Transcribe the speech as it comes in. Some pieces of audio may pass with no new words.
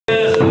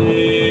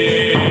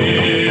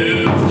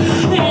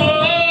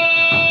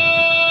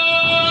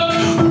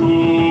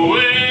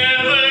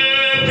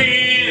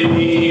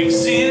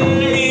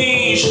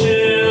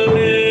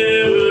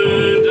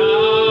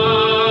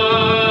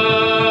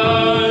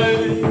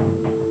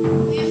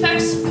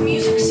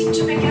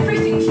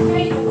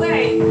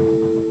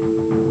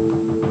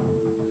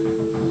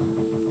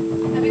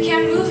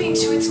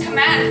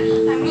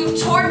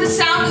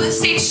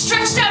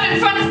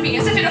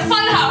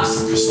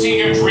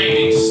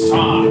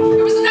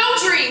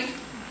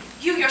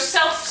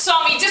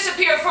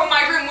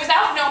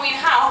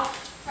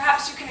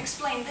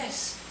explain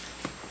this.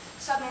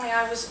 Suddenly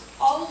I was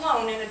all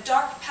alone in a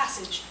dark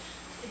passage.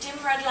 The dim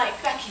red light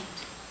beckoned.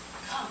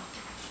 Come.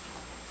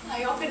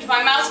 I opened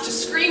my mouth to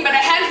scream, but a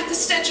hand with the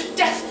stench of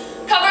death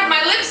covered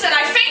my lips and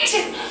I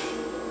fainted.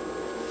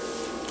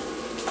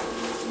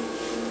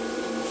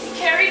 He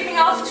carried me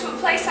off to a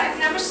place I'd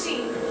never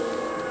seen.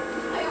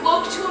 I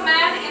awoke to a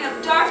man in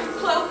a dark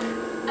cloak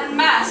and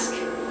mask,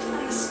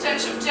 and the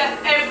stench of death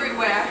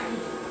everywhere.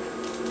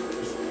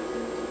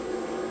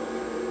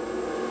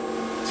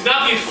 Do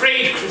not be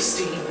afraid,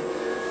 Christine.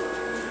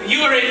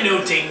 You are in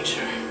no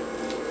danger.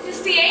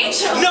 Is the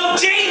angel? No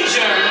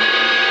danger!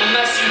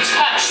 Unless you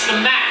touch the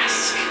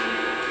mask.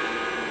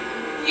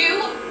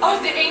 You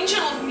are the angel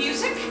of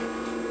music?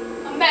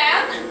 A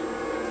man?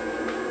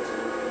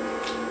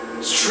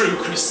 It's true,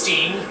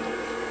 Christine.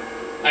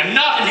 I'm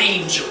not an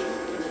angel,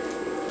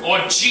 or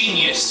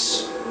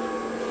genius,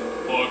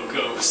 or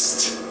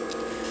ghost.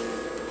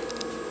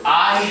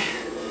 I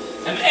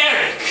am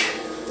Erik.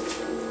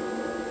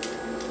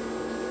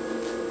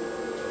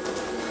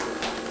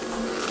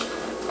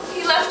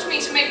 He left me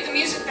to make the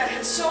music that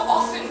had so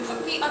often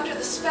put me under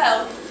the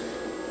spell.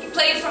 He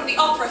played from the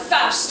opera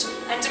Faust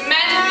and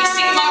demanded me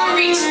sing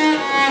Marguerite.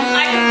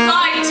 I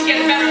complied to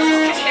get a better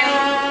look at him.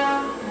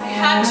 I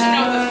had to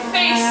know the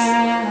face.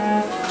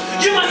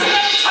 You must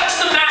never touch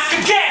the mask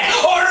again,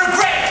 or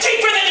regret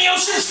deeper than the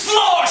ocean's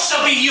floor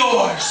shall be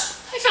yours.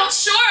 I felt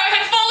sure I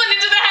had fallen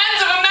into the hands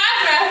of a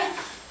madman.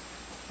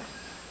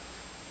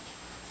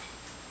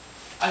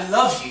 I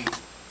love you.